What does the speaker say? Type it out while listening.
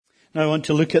Now I want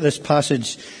to look at this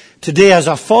passage today as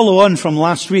a follow-on from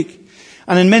last week.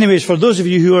 And in many ways, for those of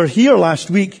you who were here last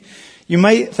week, you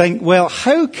might think, well,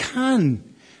 how can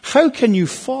you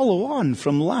follow on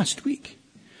from last week?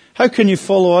 How can you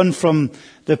follow on from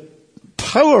the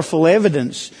powerful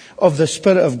evidence of the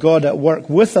Spirit of God at work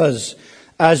with us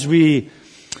as we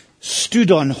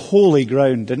stood on holy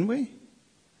ground, didn't we?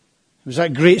 It was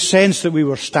that great sense that we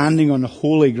were standing on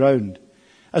holy ground.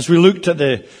 As we looked at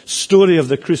the story of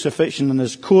the crucifixion, and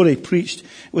as Corey preached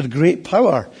with great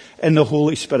power in the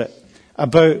Holy Spirit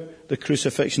about the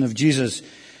crucifixion of Jesus.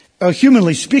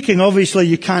 Humanly speaking, obviously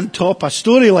you can't top a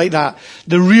story like that,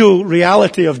 the real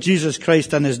reality of Jesus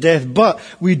Christ and his death. But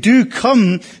we do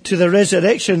come to the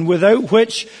resurrection, without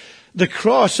which the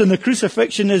cross and the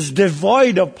crucifixion is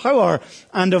devoid of power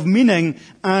and of meaning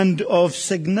and of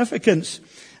significance.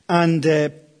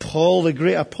 And Paul, the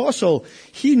great apostle,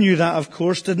 he knew that, of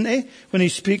course, didn't he? When he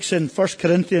speaks in 1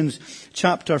 Corinthians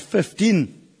chapter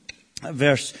 15,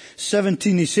 verse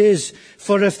 17, he says,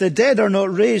 "For if the dead are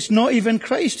not raised, not even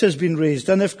Christ has been raised.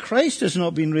 And if Christ has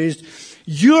not been raised,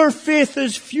 your faith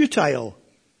is futile.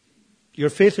 Your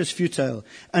faith is futile,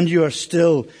 and you are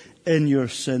still in your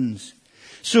sins."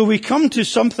 So we come to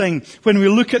something when we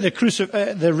look at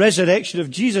the resurrection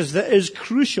of Jesus that is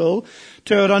crucial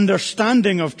to our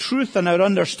understanding of truth and our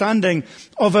understanding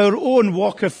of our own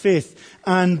walk of faith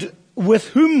and with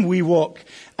whom we walk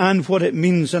and what it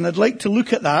means. And I'd like to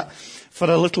look at that for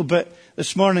a little bit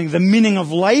this morning. The meaning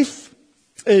of life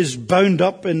is bound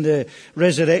up in the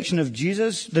resurrection of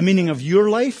Jesus. The meaning of your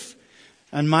life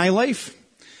and my life.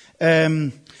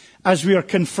 As we are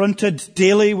confronted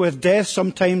daily with death,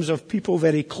 sometimes of people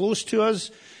very close to us,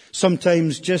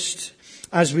 sometimes just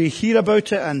as we hear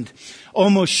about it and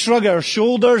almost shrug our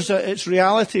shoulders at its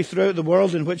reality throughout the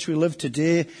world in which we live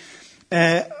today,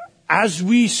 as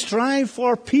we strive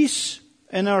for peace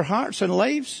in our hearts and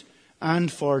lives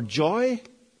and for joy,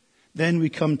 then we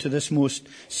come to this most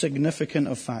significant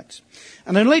of facts.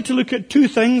 And I'd like to look at two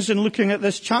things in looking at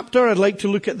this chapter. I'd like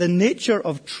to look at the nature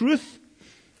of truth,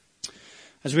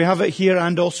 as we have it here,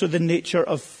 and also the nature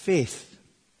of faith,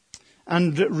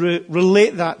 and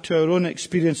relate that to our own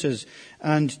experiences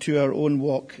and to our own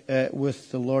walk with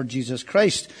the Lord Jesus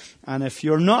Christ. And if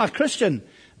you're not a Christian,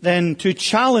 then to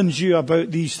challenge you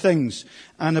about these things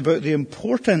and about the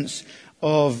importance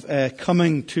of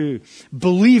coming to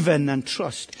believe in and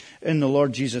trust in the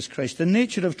Lord Jesus Christ. The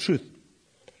nature of truth.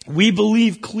 We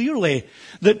believe clearly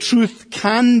that truth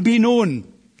can be known.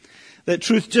 That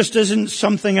truth just isn't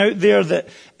something out there that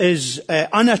is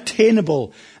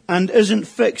unattainable and isn't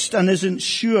fixed and isn't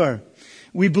sure.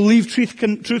 We believe truth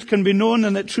can be known,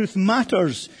 and that truth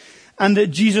matters, and that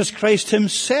Jesus Christ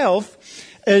himself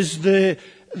is the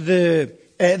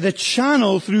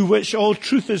channel through which all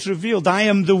truth is revealed. "I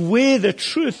am the way, the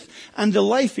truth, and the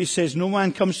life," he says. "No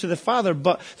man comes to the Father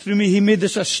but through me." He made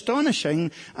this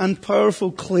astonishing and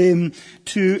powerful claim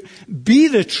to be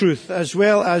the truth, as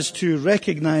well as to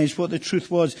recognize what the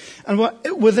truth was. And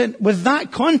with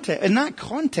that context, in that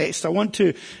context, I want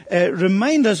to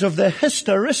remind us of the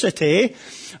historicity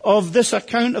of this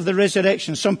account of the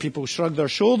resurrection. Some people shrug their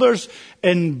shoulders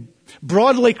in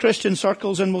broadly Christian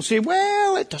circles and will say,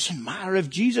 well, it doesn't matter if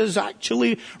Jesus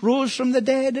actually rose from the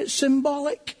dead. It's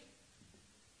symbolic.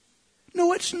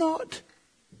 No, it's not.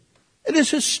 It is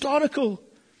historical,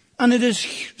 and it is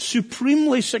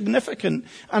supremely significant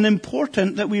and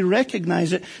important that we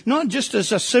recognize it, not just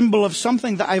as a symbol of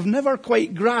something that I've never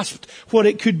quite grasped what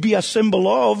it could be a symbol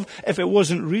of if it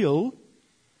wasn't real,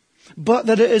 but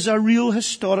that it is a real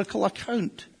historical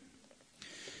account.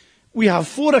 We have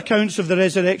 4 accounts of the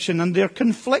resurrection, and they're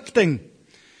conflicting.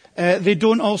 They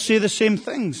don't all say the same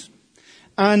things.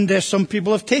 And some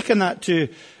people have taken that to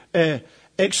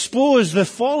expose the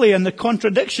folly and the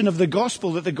contradiction of the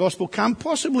gospel, that the gospel can't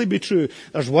possibly be true.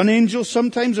 There's one angel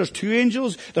sometimes, there's 2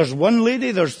 angels, there's one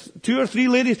lady, there's 2 or 3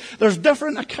 ladies, there's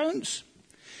different accounts.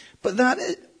 But that,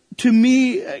 to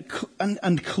me,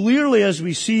 and clearly as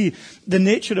we see the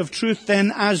nature of truth,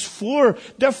 then as 4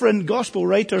 different gospel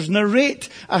writers narrate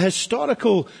a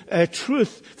historical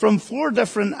truth from 4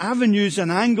 different avenues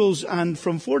and angles and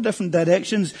from 4 different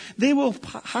directions, they will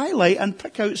highlight and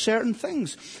pick out certain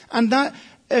things. And that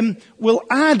will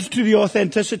add to the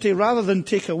authenticity rather than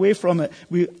take away from it.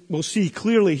 We will see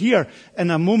clearly here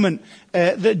in a moment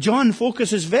that John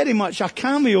focuses very much a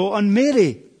cameo on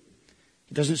Mary.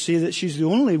 He doesn't say that she's the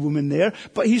only woman there,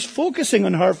 but he's focusing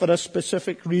on her for a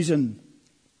specific reason.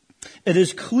 It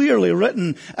is clearly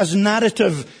written as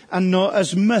narrative and not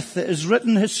as myth. It is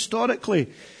written historically.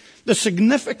 The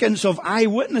significance of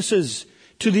eyewitnesses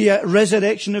to the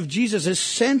resurrection of Jesus is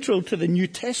central to the New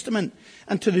Testament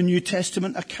and to the New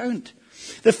Testament account.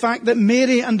 The fact that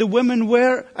Mary and the women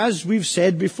were, as we've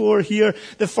said before here,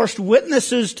 the first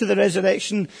witnesses to the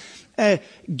resurrection,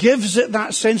 gives it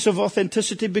that sense of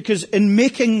authenticity, because in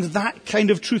making that kind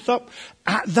of truth up,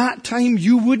 at that time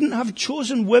you wouldn't have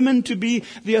chosen women to be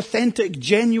the authentic,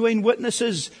 genuine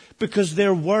witnesses, because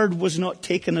their word was not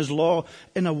taken as law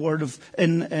in a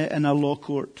law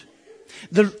court.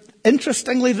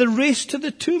 Interestingly, the race to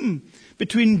the tomb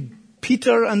between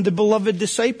Peter and the beloved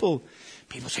disciple.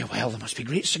 People say, well, there must be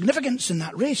great significance in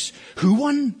that race. Who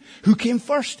won? Who came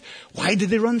first? Why did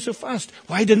they run so fast?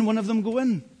 Why didn't one of them go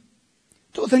in?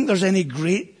 Don't think there's any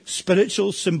great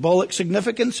spiritual, symbolic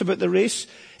significance about the race.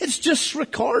 It's just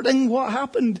recording what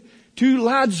happened. Two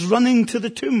lads running to the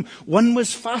tomb. One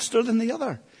was faster than the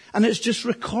other. And it's just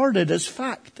recorded as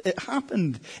fact. It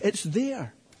happened. It's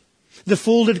there. The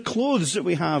folded clothes that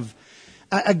we have,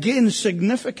 again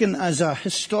significant as a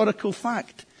historical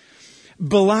fact,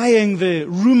 belying the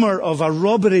rumor of a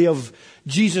robbery of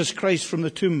Jesus Christ from the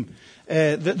tomb,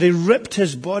 that they ripped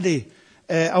his body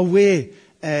away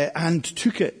and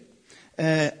took it.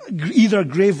 Either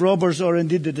grave robbers or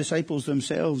indeed the disciples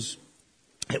themselves.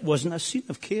 It wasn't a scene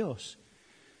of chaos.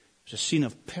 It was a scene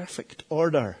of perfect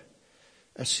order.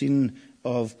 A scene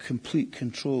of complete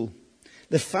control.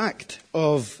 The fact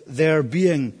of there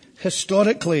being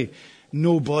historically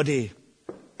no body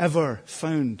ever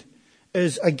found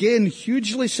is again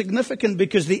hugely significant,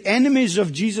 because the enemies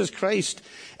of Jesus Christ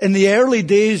in the early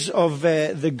days of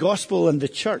the gospel and the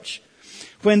church,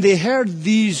 when they heard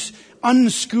these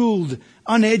unschooled,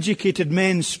 uneducated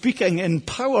men speaking in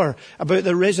power about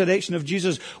the resurrection of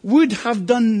Jesus, would have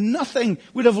done nothing,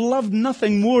 would have loved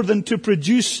nothing more than to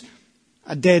produce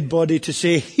a dead body to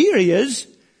say, here he is,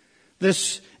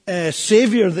 this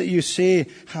Savior that you say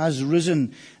has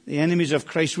risen. The enemies of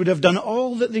Christ would have done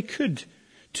all that they could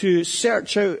to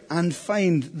search out and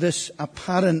find this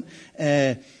apparent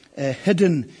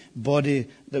hidden body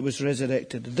that was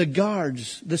resurrected. The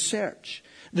guards, the search,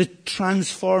 the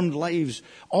transformed lives,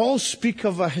 all speak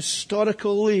of a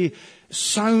historically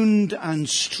sound and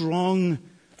strong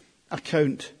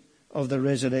account of the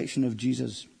resurrection of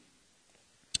Jesus.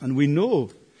 And we know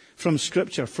from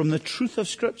Scripture, from the truth of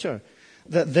Scripture,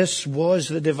 that this was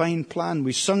the divine plan.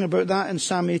 We sung about that in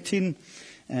Psalm 18.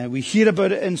 We hear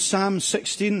about it in Psalm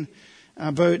 16,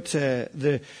 about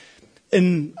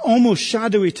in almost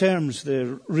shadowy terms,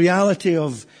 the reality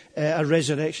of a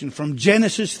resurrection. From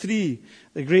Genesis 3,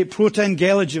 the great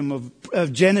protangelium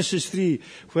of Genesis 3,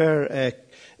 where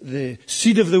the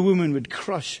seed of the woman would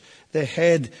crush the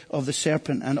head of the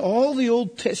serpent, and all the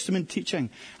Old Testament teaching,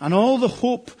 and all the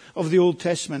hope of the Old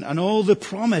Testament, and all the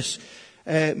promise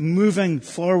moving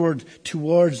forward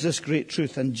towards this great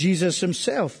truth. And Jesus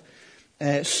himself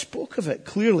spoke of it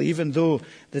clearly, even though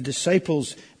the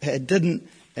disciples didn't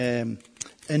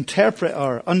interpret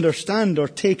or understand or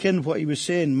take in what he was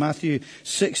saying. Matthew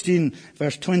 16,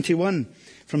 verse 21.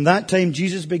 From that time,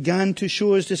 Jesus began to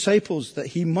show his disciples that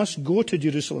he must go to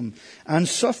Jerusalem and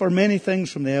suffer many things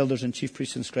from the elders and chief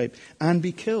priests and scribes and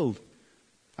be killed,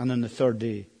 and on the third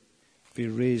day be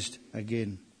raised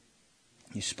again.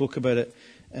 He spoke about it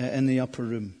in the upper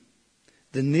room.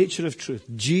 The nature of truth,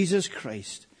 Jesus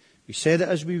Christ. We said it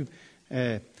as we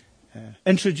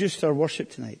introduced our worship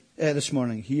tonight, this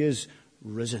morning. He is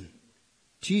risen.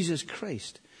 Jesus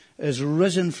Christ is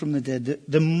risen from the dead.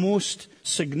 The most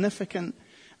significant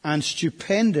and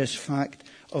stupendous fact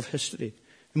of history.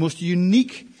 The most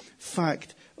unique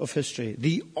fact of history.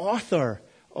 The author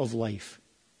of life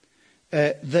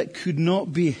that could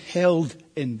not be held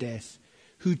in death.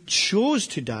 Who chose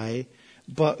to die,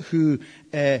 but who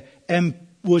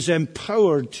was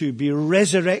empowered to be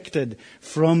resurrected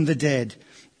from the dead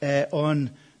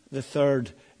on the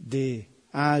third day,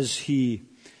 as he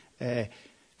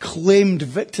claimed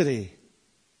victory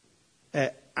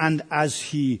and as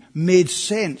he made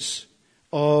sense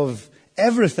of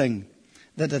everything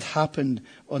that had happened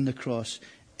on the cross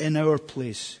in our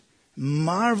place.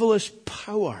 Marvelous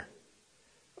power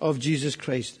of Jesus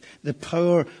Christ, the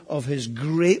power of his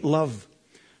great love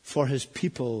for his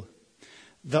people,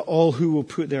 that all who will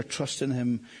put their trust in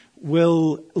him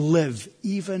will live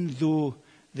even though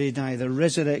they die. The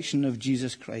resurrection of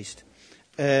Jesus Christ.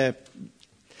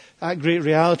 That great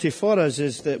reality for us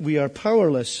is that we are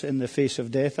powerless in the face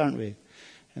of death, aren't we?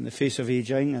 In the face of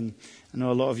aging. And I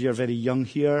know a lot of you are very young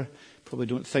here, probably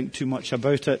don't think too much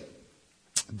about it.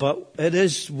 But it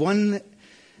is one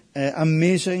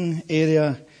amazing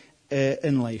area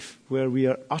in life where we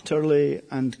are utterly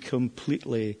and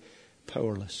completely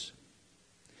powerless.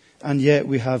 And yet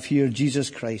we have here Jesus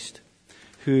Christ,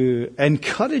 who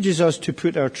encourages us to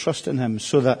put our trust in him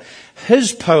so that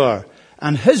his power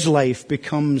and his life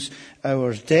becomes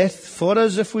ours. Death for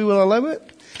us, if we will allow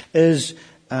it, is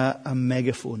a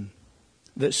megaphone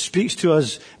that speaks to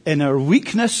us in our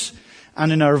weakness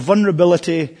and in our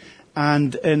vulnerability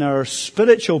and in our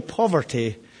spiritual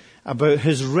poverty about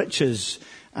his riches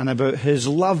and about his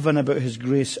love and about his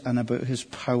grace and about his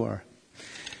power.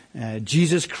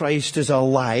 Jesus Christ is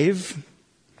alive.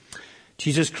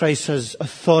 Jesus Christ has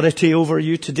authority over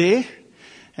you today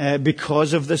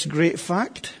because of this great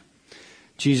fact.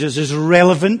 Jesus is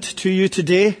relevant to you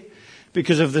today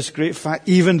because of this great fact,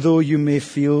 even though you may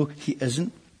feel he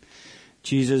isn't.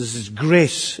 Jesus'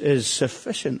 grace is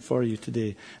sufficient for you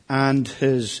today, and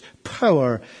his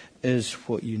power is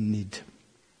what you need.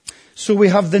 So we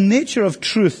have the nature of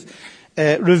truth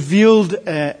revealed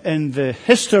in the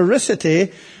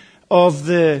historicity of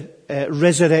the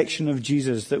resurrection of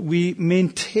Jesus, that we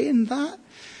maintain that.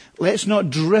 Let's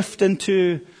not drift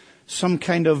into some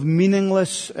kind of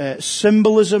meaningless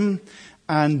symbolism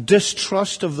and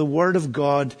distrust of the Word of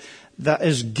God that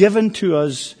is given to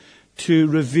us to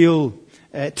reveal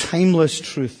timeless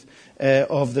truth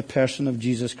of the person of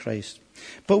Jesus Christ.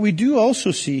 But we do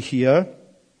also see here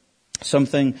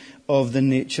something of the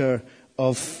nature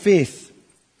of faith.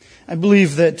 I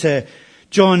believe that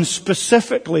John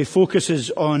specifically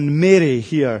focuses on Mary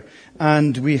here,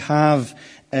 and we have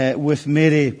with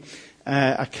Mary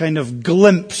a kind of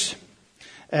glimpse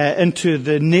into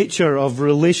the nature of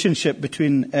relationship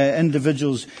between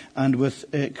individuals and with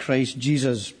Christ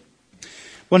Jesus.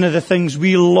 One of the things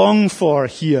we long for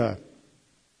here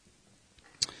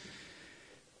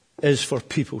is for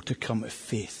people to come with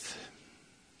faith.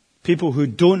 People who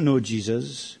don't know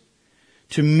Jesus,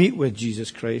 to meet with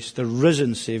Jesus Christ, the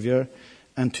risen Savior,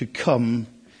 and to come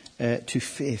to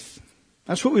faith.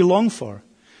 That's what we long for.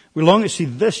 We long to see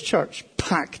this church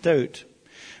packed out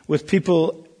with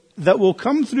people that will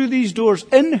come through these doors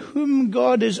in whom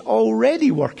God is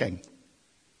already working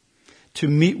to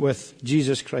meet with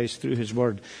Jesus Christ through his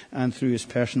word and through his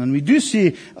person. And we do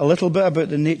see a little bit about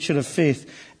the nature of faith,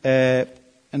 and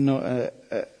not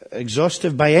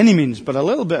exhaustive by any means, but a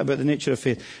little bit about the nature of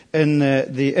faith in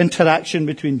the interaction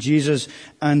between Jesus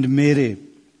and Mary.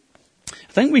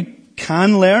 I think we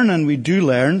can learn, and we do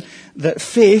learn, that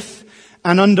faith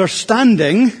and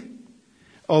understanding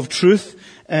of truth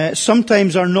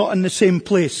sometimes are not in the same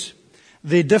place.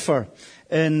 They differ.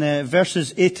 In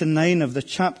verses 8 and 9 of the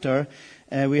chapter,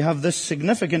 we have this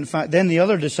significant fact. Then the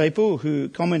other disciple, who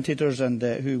commentators and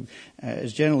who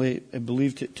is generally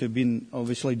believed to have been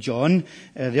obviously John,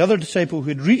 the other disciple who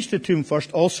had reached the tomb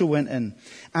first also went in.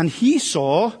 And he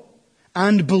saw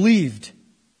and believed.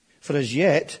 For as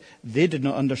yet they did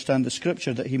not understand the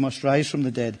scripture that he must rise from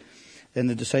the dead. Then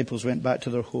the disciples went back to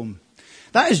their home.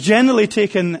 That is generally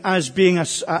taken as being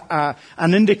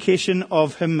an indication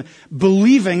of him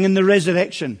believing in the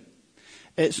resurrection.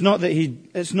 It's not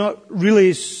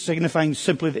really signifying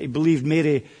simply that he believed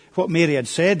what Mary had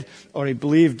said, or he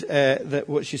believed that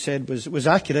what she said was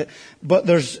accurate. But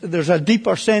there's a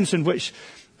deeper sense in which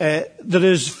there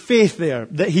is faith there,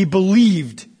 that he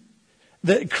believed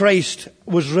that Christ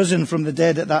was risen from the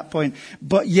dead at that point,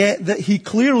 but yet that he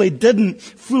clearly didn't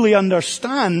fully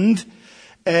understand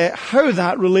how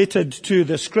that related to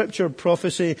the scripture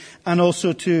prophecy and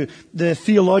also to the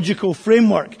theological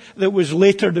framework that was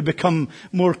later to become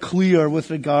more clear with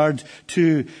regard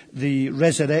to the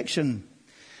resurrection.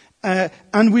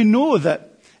 And we know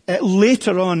that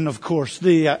later on, of course,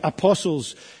 the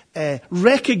apostles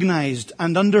recognized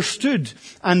and understood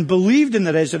and believed in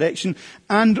the resurrection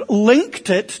and linked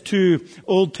it to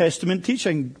Old Testament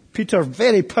teaching. Peter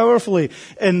very powerfully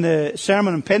in the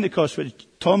sermon on Pentecost, which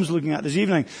Tom's looking at this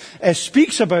evening,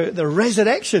 speaks about the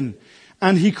resurrection,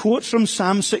 and he quotes from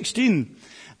Psalm 16.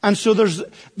 And so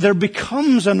there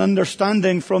becomes an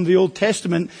understanding from the Old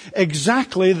Testament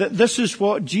exactly that this is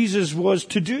what Jesus was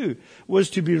to do, was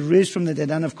to be raised from the dead.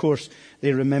 And of course,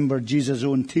 they remember Jesus'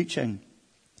 own teaching.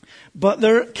 But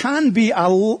there can be a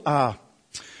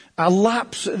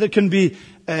lapse, there can be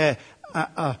a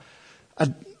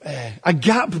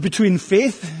gap between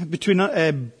faith,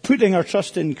 between putting our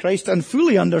trust in Christ and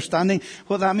fully understanding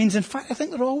what that means. In fact, I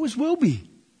think there always will be.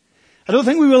 I don't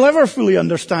think we will ever fully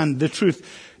understand the truth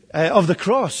of the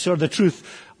cross, or the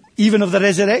truth even of the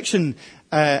resurrection.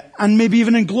 And maybe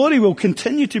even in glory we'll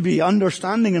continue to be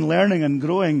understanding and learning and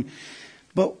growing.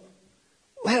 But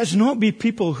let us not be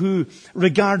people who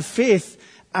regard faith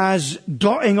as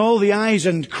dotting all the I's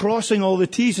and crossing all the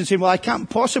T's and saying, well, I can't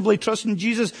possibly trust in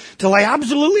Jesus till I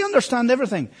absolutely understand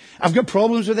everything. I've got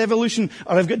problems with evolution,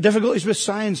 or I've got difficulties with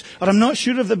science, or I'm not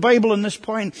sure of the Bible on this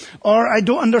point, or I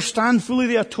don't understand fully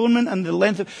the atonement and the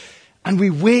length of... And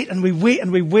we wait and we wait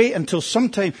and we wait until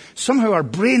somehow our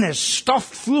brain is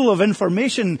stuffed full of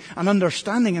information and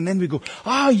understanding. And then we go,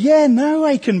 yeah, now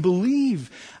I can believe.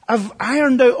 I've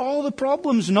ironed out all the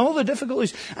problems and all the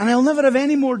difficulties, and I'll never have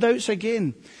any more doubts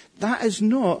again. That is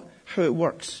not how it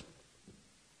works.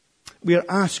 We are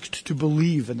asked to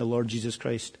believe in the Lord Jesus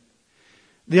Christ.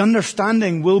 The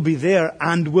understanding will be there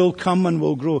and will come and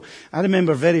will grow. I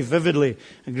remember very vividly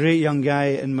a great young guy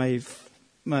in my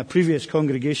previous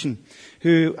congregation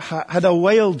who had a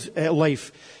wild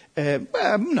life.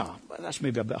 No, that's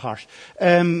maybe a bit harsh.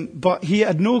 But he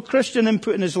had no Christian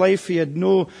input in his life. He had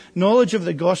no knowledge of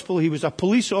the gospel. He was a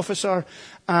police officer,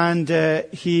 and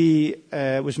he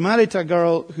was married to a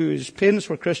girl whose parents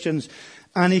were Christians.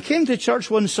 And he came to church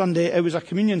one Sunday. It was a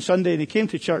communion Sunday, and he came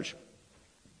to church.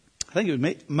 I think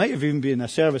it might have even been a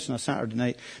service on a Saturday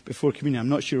night before communion. I'm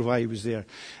not sure why he was there.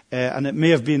 And there may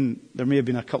have been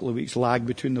a couple of weeks lag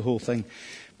between the whole thing.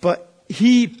 But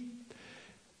he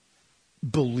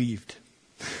believed.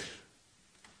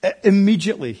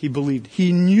 Immediately he believed.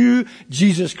 He knew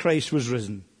Jesus Christ was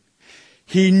risen.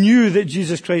 He knew that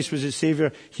Jesus Christ was his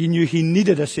Savior. He knew he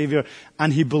needed a Savior,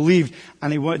 and he believed.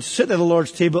 And he wanted to sit at the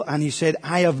Lord's table, and he said,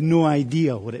 I have no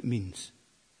idea what it means.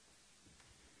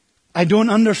 I don't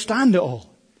understand it all.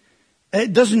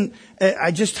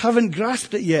 I just haven't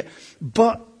grasped it yet.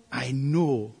 But I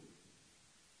know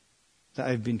that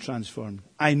I've been transformed.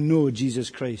 I know Jesus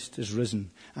Christ is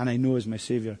risen, and I know he's my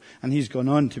Savior. And he's gone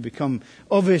on to become,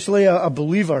 obviously, a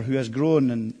believer who has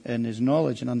grown in his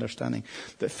knowledge and understanding.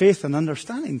 But faith and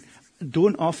understanding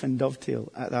don't often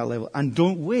dovetail at that level. And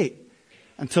don't wait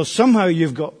until somehow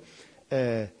you've got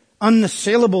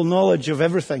unassailable knowledge of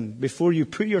everything before you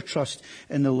put your trust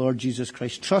in the Lord Jesus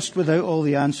Christ. Trust without all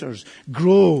the answers.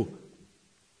 Grow.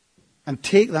 And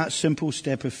take that simple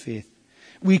step of faith.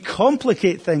 We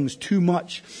complicate things too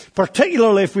much,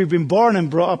 particularly if we've been born and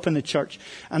brought up in the church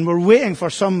and we're waiting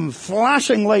for some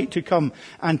flashing light to come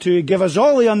and to give us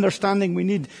all the understanding we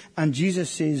need. And Jesus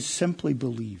says, simply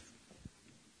believe.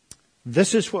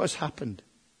 This is what has happened.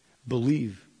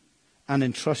 Believe and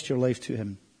entrust your life to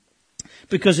him.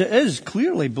 Because it is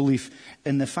clearly belief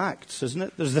in the facts, isn't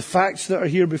it? There's the facts that are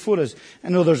here before us. I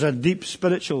know there's a deep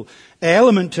spiritual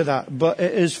element to that, but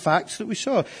it is facts that we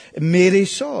saw. Mary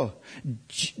saw.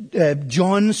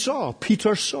 John saw.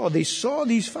 Peter saw. They saw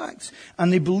these facts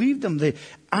and they believed them. The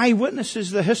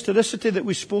eyewitnesses, the historicity that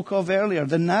we spoke of earlier,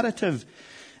 the narrative.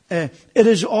 It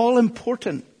is all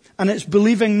important. And it's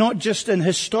believing not just in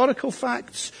historical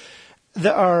facts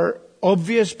that are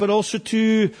obvious, but also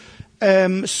to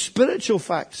spiritual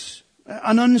facts,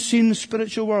 an unseen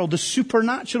spiritual world, the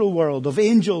supernatural world of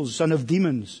angels and of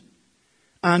demons,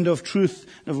 and of truth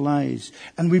and of lies.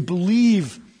 And we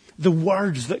believe the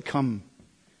words that come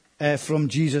from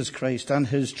Jesus Christ and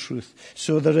his truth.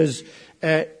 So there is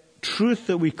truth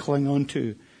that we cling on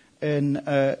to in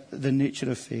the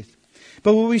nature of faith.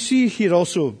 But what we see here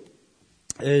also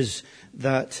is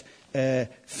that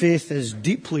faith is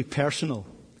deeply personal.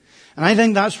 And I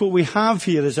think that's what we have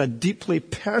here, is a deeply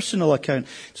personal account.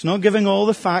 It's not giving all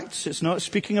the facts. It's not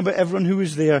speaking about everyone who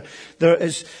was there. There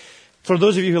is, for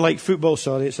those of you who like football,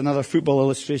 sorry, it's another football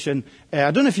illustration.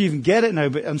 I don't know if you even get it now,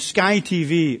 but on Sky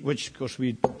TV, which of course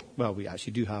we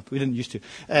actually do have, we didn't used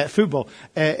to, football,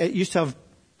 it used to have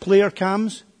player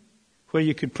cams where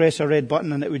you could press a red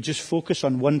button and it would just focus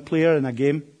on one player in a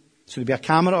game. So there'd be a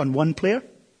camera on one player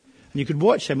and you could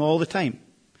watch him all the time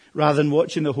rather than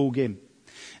watching the whole game.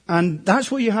 And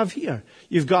that's what you have here.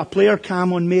 You've got a player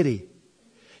cam on Mary.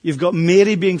 You've got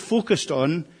Mary being focused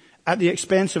on at the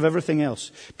expense of everything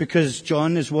else, because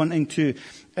John is wanting to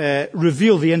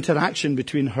reveal the interaction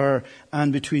between her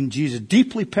and between Jesus.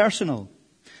 Deeply personal.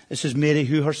 This is Mary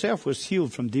who herself was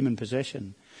healed from demon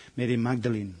possession. Mary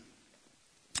Magdalene.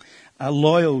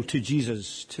 Loyal to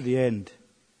Jesus to the end.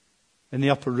 In the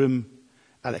upper room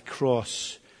at the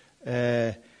cross.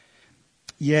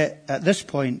 Yet at this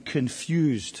point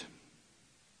confused,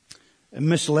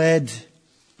 misled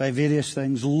by various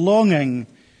things, longing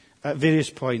at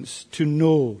various points to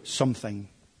know something,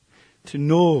 to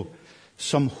know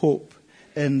some hope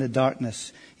in the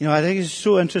darkness. You know, I think it's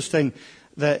so interesting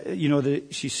that,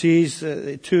 she sees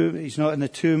the tomb, he's not in the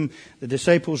tomb, the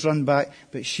disciples run back,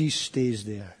 but she stays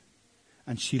there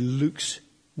and she looks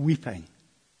weeping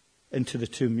into the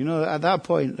tomb. You know, at that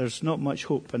point there's not much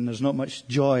hope and there's not much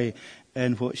joy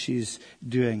in what she's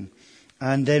doing.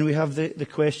 And then we have the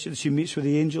question. She meets with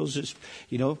the angels. It's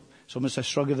almost a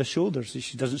shrug of the shoulders.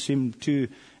 She doesn't seem too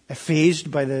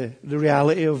fazed by the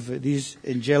reality of these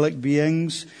angelic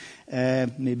beings.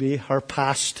 Maybe her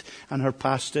past and her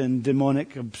past in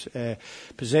demonic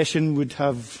possession would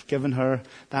have given her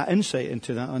that insight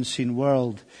into that unseen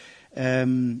world.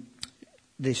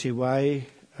 They say, why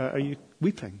are you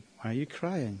weeping? Why are you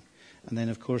crying? And then,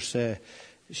 of course,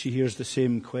 she hears the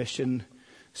same question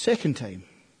second time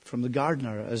from the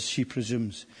gardener, as she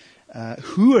presumes.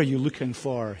 Who are you looking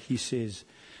for? He says.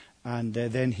 And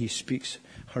then he speaks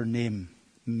her name,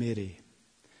 Mary.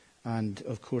 And,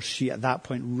 of course, she at that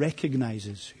point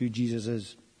recognizes who Jesus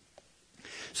is.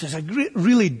 So it's a great,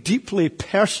 really deeply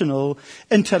personal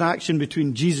interaction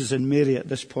between Jesus and Mary at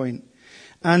this point.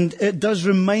 And it does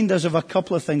remind us of a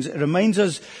couple of things. It reminds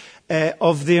us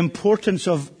of the importance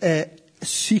of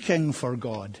seeking for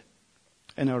God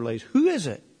in our lives. Who is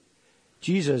it?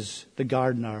 Jesus, the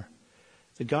gardener.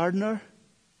 The gardener?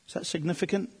 Is that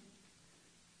significant?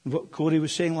 What Corey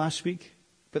was saying last week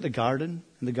about the garden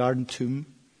and the garden tomb.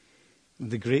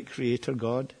 The great creator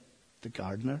God, the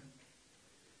gardener.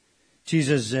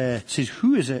 Jesus says,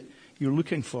 who is it you're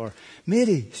looking for?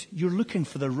 Mary, you're looking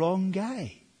for the wrong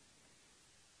guy.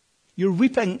 You're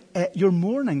weeping, you're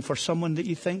mourning for someone that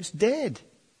you think's dead.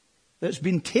 That's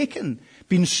been taken,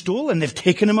 been stolen. They've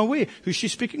taken him away. Who's she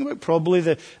speaking about? Probably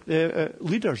the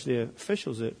leaders, the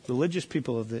officials, the religious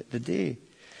people of the day.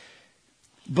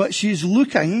 But she's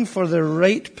looking for the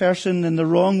right person in the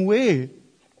wrong way.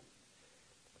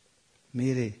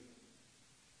 Mary.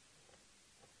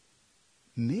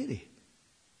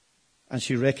 And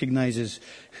she recognizes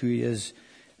who he is.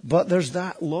 But there's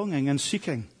that longing and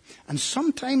seeking. And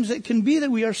sometimes it can be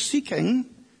that we are seeking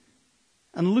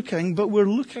and looking, but we're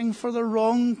looking for the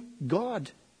wrong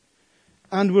God.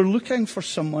 And we're looking for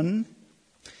someone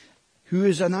who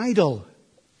is an idol.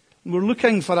 We're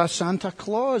looking for a Santa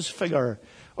Claus figure.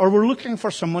 Or we're looking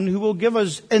for someone who will give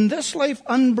us in this life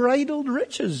unbridled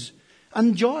riches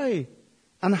and joy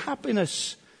and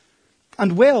happiness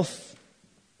and wealth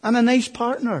and a nice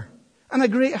partner and a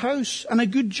great house and a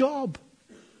good job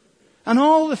and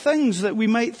all the things that we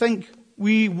might think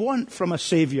we want from a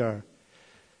Savior.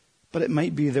 But it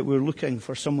might be that we're looking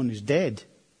for someone who's dead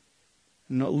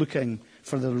and not looking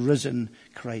for the risen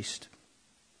Christ.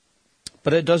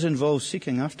 But it does involve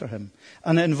seeking after him,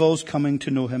 and it involves coming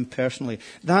to know him personally.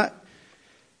 That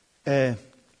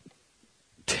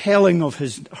telling of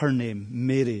her name,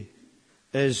 Mary,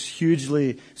 is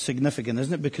hugely significant,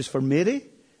 isn't it? Because for Mary,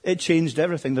 it changed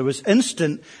everything. There was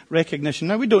instant recognition.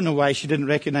 Now, we don't know why she didn't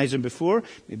recognize him before.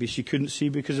 Maybe she couldn't see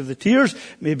because of the tears.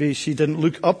 Maybe she didn't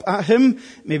look up at him.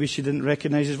 Maybe she didn't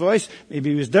recognize his voice.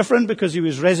 Maybe he was different because he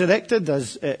was resurrected,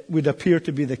 as it would appear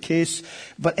to be the case.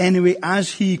 But anyway,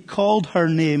 as he called her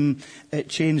name, it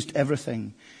changed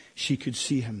everything. She could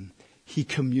see him. He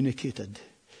communicated.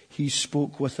 He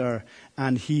spoke with her,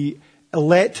 and he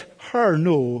let her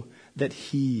know that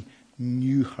he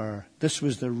knew her. This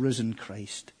was the risen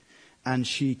Christ. And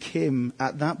she came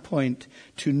at that point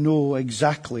to know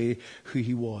exactly who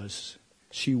he was.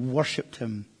 She worshipped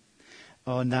him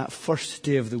on that first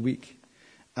day of the week.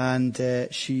 And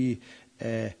she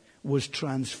was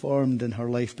transformed in her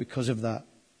life because of that.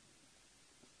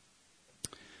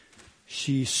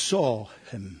 She saw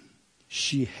him.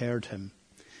 She heard him.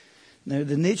 Now,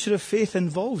 the nature of faith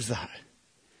involves that.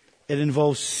 It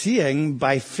involves seeing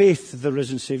by faith the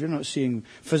risen Savior, not seeing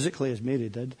physically as Mary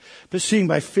did, but seeing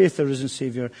by faith the risen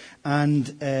Savior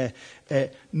and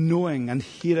knowing and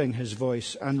hearing his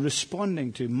voice and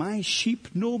responding to, my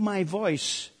sheep know my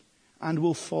voice and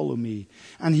will follow me.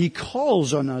 And he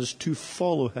calls on us to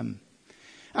follow him.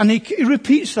 And he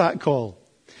repeats that call.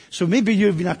 So maybe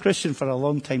you've been a Christian for a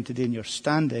long time today and you're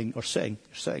standing or sitting.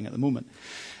 You're sitting at the moment.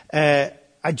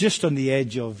 Just on the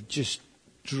edge of just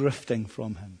drifting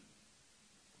from him.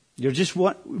 You're just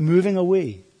moving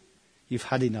away. You've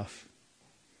had enough.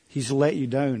 He's let you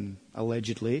down,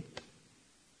 allegedly,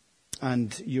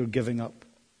 and you're giving up.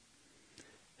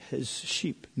 His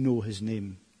sheep know his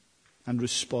name and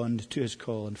respond to his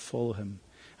call and follow him.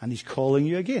 And he's calling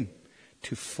you again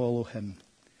to follow him.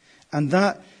 And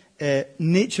that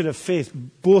nature of faith,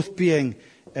 both being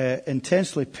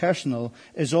intensely personal,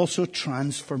 is also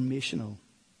transformational.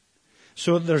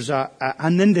 So there's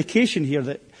an indication here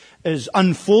that is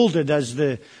unfolded as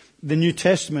the New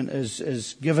Testament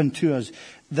is given to us,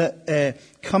 that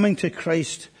coming to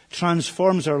Christ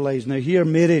transforms our lives. Now here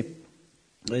Mary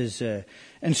is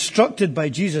instructed by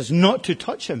Jesus not to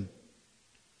touch him.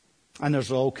 And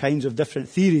there's all kinds of different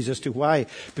theories as to why.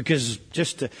 Because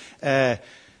just in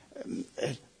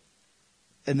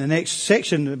the next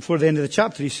section, before the end of the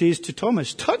chapter, he says to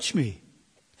Thomas, touch me,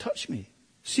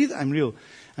 see that I'm real.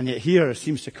 And yet here it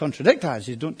seems to contradict that. He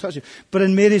says, don't touch it. But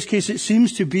in Mary's case, it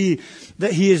seems to be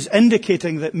that he is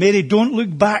indicating that, Mary, don't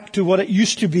look back to what it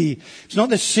used to be. It's not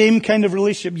the same kind of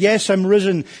relationship. Yes, I'm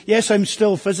risen. Yes, I'm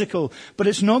still physical. But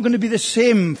it's not going to be the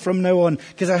same from now on,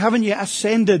 because I haven't yet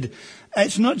ascended.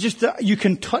 It's not just that you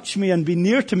can touch me and be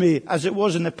near to me as it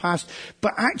was in the past,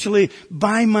 but actually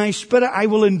by my Spirit I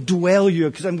will indwell you,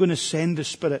 because I'm going to send the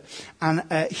Spirit, and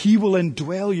He will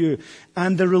indwell you.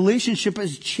 And the relationship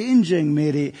is changing,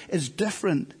 Mary. It's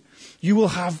different. You will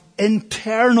have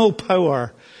internal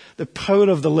power, the power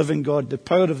of the living God, the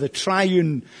power of the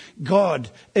triune God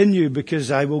in you, because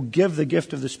I will give the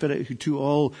gift of the Spirit to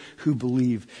all who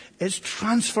believe. It's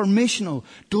transformational.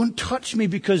 Don't touch me,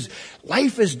 because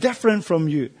life is different from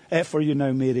you, for you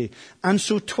now, Mary. And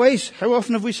so twice, how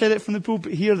often have we said it from the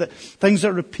pulpit here, that things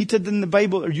are repeated in the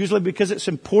Bible are usually because it's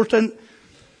important.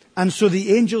 And so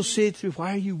the angels say to me,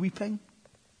 why are you weeping?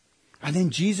 And then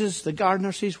Jesus, the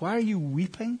gardener, says, why are you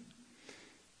weeping?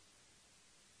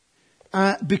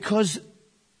 Because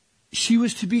she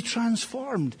was to be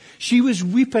transformed. She was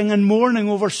weeping and mourning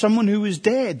over someone who was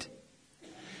dead.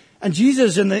 And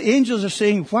Jesus and the angels are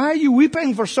saying, why are you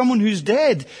weeping for someone who's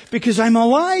dead? Because I'm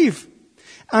alive.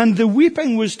 And the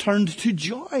weeping was turned to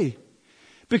joy.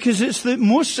 Because it's the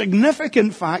most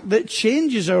significant fact that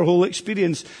changes our whole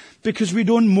experience. Because we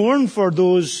don't mourn for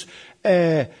those,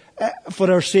 for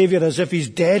our Savior as if He's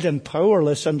dead and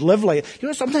powerless and live like,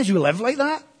 sometimes we live like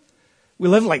that. We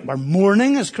live like we're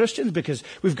mourning as Christians because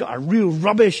we've got a real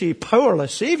rubbishy,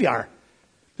 powerless Savior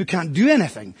who can't do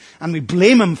anything. And we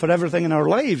blame Him for everything in our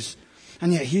lives.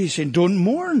 And yet He's saying, don't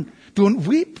mourn, don't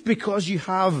weep, because you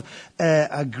have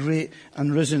a great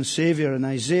and risen Savior. In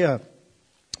Isaiah,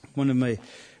 one of my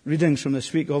readings from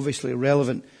this week, obviously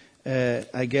relevant,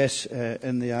 I guess,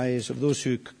 in the eyes of those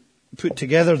who put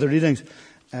together the readings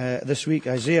this week,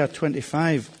 Isaiah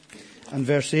 25 and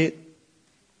verse 8.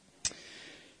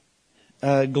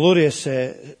 A glorious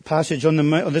passage. On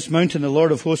this mountain the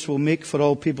Lord of hosts will make for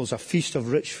all peoples a feast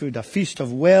of rich food, a feast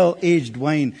of well-aged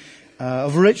wine,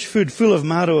 of rich food full of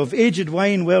marrow, of aged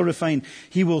wine well refined.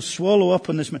 He will swallow up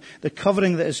on this the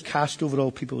covering that is cast over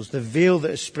all peoples, the veil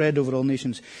that is spread over all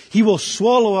nations. He will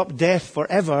swallow up death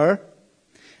forever,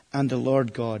 and the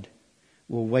Lord God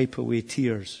will wipe away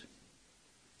tears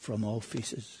from all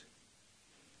faces.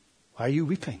 Why are you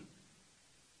weeping?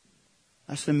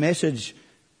 That's the message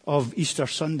of Easter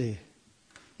Sunday.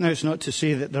 Now, it's not to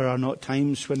say that there are not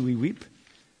times when we weep.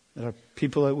 There are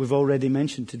people that we've already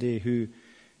mentioned today who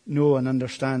know and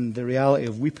understand the reality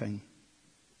of weeping.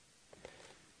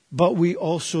 But we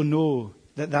also know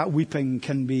that that weeping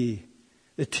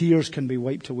the tears can be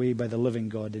wiped away by the living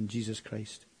God in Jesus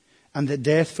Christ. And that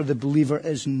death for the believer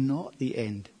is not the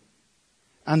end.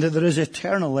 And that there is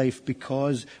eternal life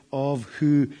because of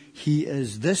who He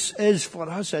is. This is for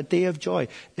us a day of joy.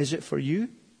 Is it for you?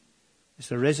 Is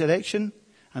the resurrection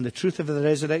and the truth of the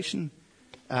resurrection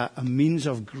a means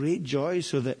of great joy,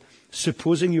 so that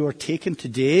supposing you are taken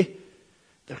today,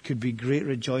 there could be great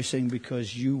rejoicing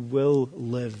because you will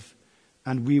live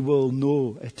and we will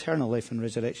know eternal life and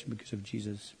resurrection because of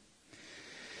Jesus.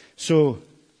 So,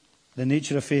 the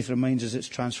nature of faith reminds us it's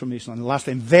transformational. And the last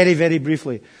thing, very, very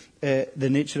briefly, the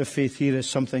nature of faith here is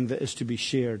something that is to be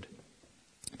shared.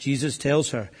 Jesus tells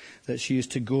her that she is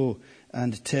to go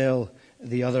and tell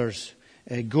the others.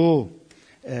 Go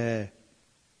and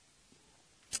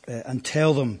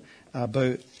tell them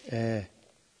about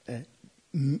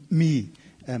me.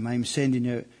 I'm sending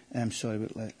out. I'm sorry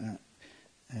about that.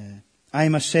 I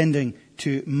am ascending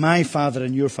to my Father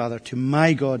and your Father, to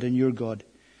my God and your God.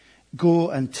 Go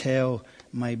and tell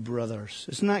my brothers.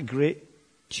 Isn't that great?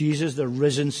 Jesus, the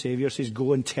risen Savior, says,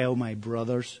 go and tell my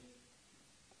brothers.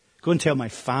 Go and tell my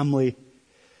family.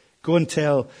 Go and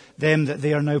tell them that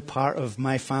they are now part of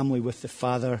my family with the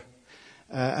Father.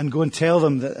 And go and tell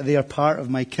them that they are part of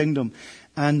my kingdom.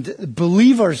 And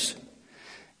believers,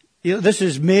 this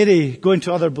is Mary going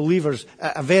to other believers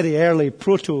at a very early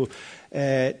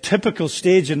typical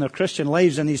stage in their Christian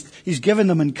lives, and he's given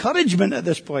them encouragement at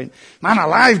this point. Man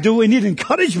alive, do we need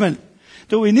encouragement?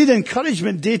 Do we need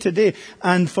encouragement day to day?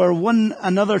 And for one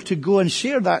another to go and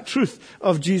share that truth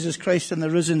of Jesus Christ and the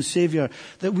risen Savior,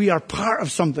 that we are part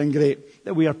of something great,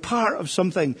 that we are part of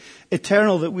something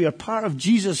eternal, that we are part of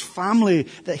Jesus' family,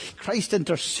 that Christ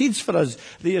intercedes for us,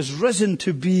 that He is risen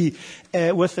to be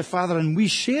with the Father, and we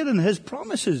share in His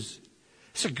promises.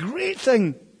 It's a great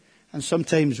thing. And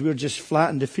sometimes we're just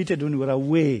flat and defeated when we're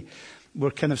away.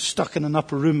 We're kind of stuck in an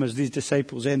upper room, as these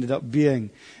disciples ended up being,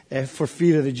 for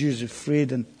fear of the Jews,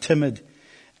 afraid and timid.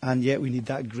 And yet we need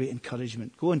that great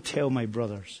encouragement. Go and tell my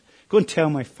brothers. Go and tell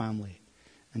my family.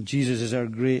 And Jesus is our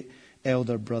great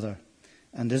elder brother.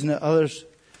 And isn't it others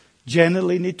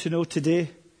generally need to know today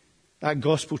that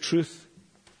gospel truth?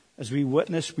 As we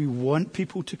witness, we want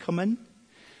people to come in.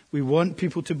 We want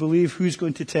people to believe. Who's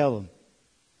going to tell them?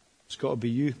 It's got to be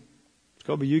you. It's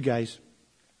got to be you guys.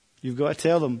 You've got to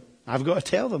tell them. I've got to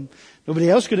tell them. Nobody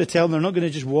else is going to tell them. They're not going to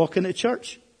just walk into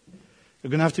church. They're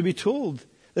going to have to be told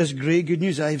this great good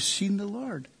news. I've seen the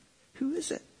Lord. Who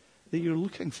is it that you're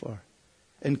looking for?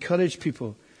 Encourage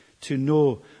people to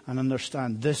know and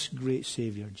understand this great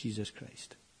Savior, Jesus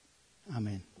Christ.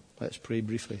 Amen. Let's pray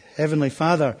briefly. Heavenly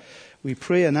Father, we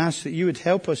pray and ask that you would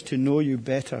help us to know you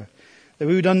better. That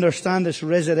we would understand this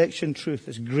resurrection truth,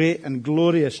 this great and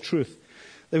glorious truth.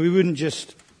 That we wouldn't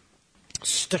just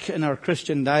stick it in our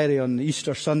Christian diary on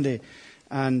Easter Sunday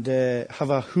and have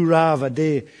a hurrah of a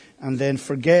day and then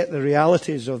forget the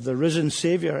realities of the risen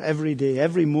Savior every day,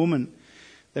 every moment.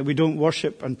 That we don't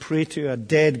worship and pray to a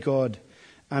dead God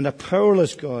and a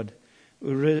powerless God.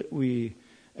 We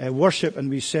worship and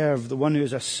we serve the one who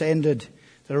has ascended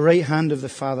the right hand of the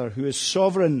Father, who is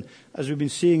sovereign, as we've been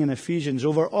seeing in Ephesians,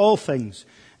 over all things,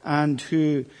 and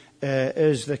who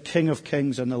is the King of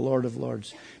Kings and the Lord of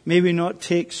Lords. May we not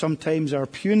take sometimes our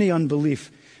puny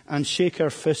unbelief and shake our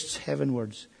fists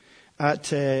heavenwards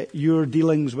at your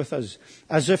dealings with us,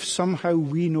 as if somehow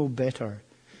we know better,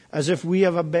 as if we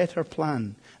have a better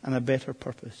plan and a better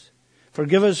purpose.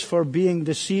 Forgive us for being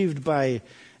deceived by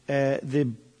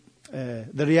the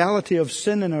reality of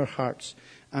sin in our hearts,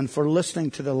 and for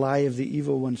listening to the lie of the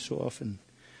evil one so often.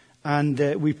 And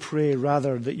we pray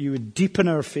rather that you would deepen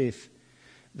our faith,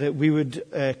 that we would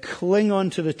cling on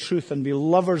to the truth and be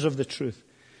lovers of the truth,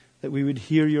 that we would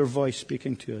hear your voice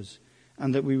speaking to us,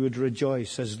 and that we would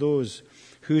rejoice as those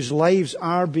whose lives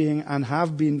are being and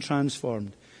have been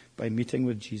transformed by meeting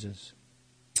with Jesus.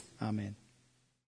 Amen.